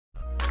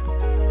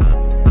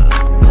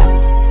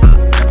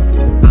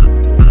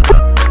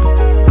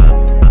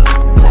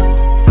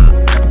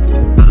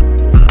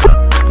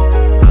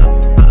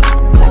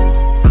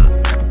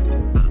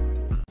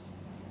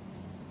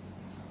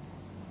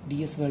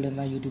World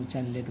എന്ന YouTube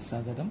ചാനലിലേക്ക്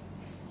സ്വാഗതം.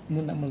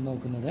 ഇന്ന് നമ്മൾ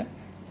നോക്കുന്നത്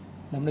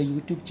നമ്മുടെ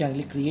യൂട്യൂബ്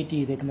ചാനലിൽ ക്രിയേറ്റ്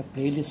ചെയ്തേക്കുന്ന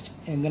പ്ലേലിസ്റ്റ്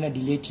എങ്ങനെ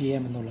ഡിലീറ്റ്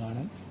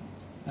ചെയ്യാമെന്നുള്ളതാണ്.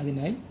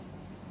 അതിനായി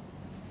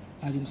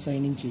ആദ്യം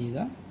സൈൻ ഇൻ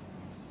ചെയ്യുക.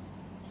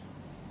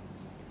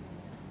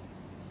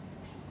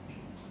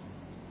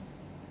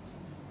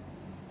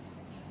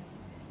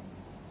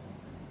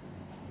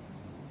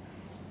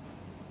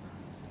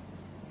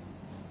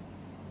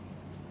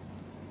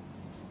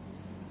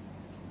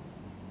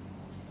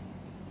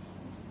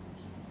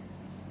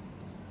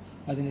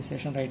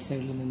 അതിനുശേഷം റൈറ്റ്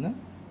സൈഡിൽ നിന്ന്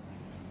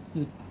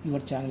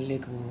യുവർ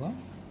ചാനലിലേക്ക് പോവുക.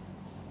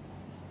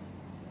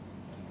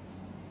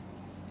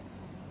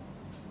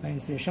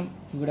 അതിനുശേഷം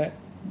ഇവിടെ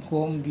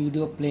ഹോം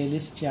വീഡിയോ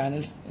പ്ലേലിസ്റ്റ്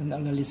ചാനൽസ്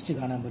എന്നുള്ള ലിസ്റ്റ്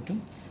കാണാൻ പറ്റും.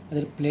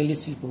 അതിൽ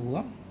പ്ലേലിസ്റ്റിൽ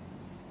പോവുക.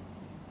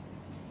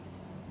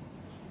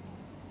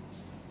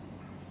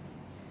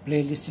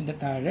 പ്ലേലിസ്റ്റിൻ്റെ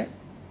താഴെ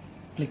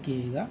ക്ലിക്ക്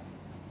ചെയ്യുക.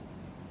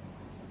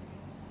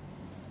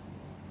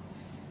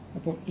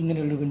 അപ്പോൾ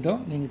ഇങ്ങനെയുള്ള വിൻഡോ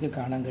നിങ്ങൾക്ക്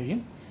കാണാൻ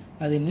കഴിയും.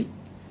 അതിന്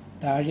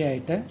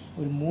താഴെയായിട്ട്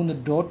ഒരു 3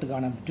 ഡോട്ട്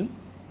കാണാൻ പറ്റും.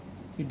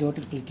 ഈ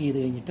ഡോട്ടിൽ ക്ലിക്ക് ചെയ്ത്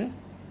കഴിഞ്ഞിട്ട്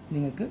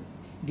നിങ്ങൾക്ക്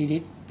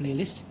ഡിലീറ്റ്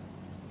പ്ലേലിസ്റ്റ്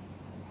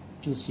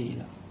ചൂസ്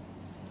ചെയ്യുക.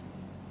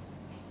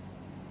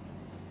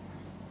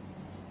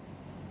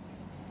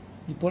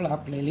 ഇപ്പോൾ ആ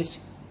പ്ലേലിസ്റ്റ്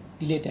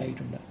ഡിലീറ്റ്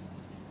ആയിട്ടുണ്ട്.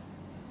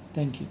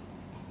 Thank you.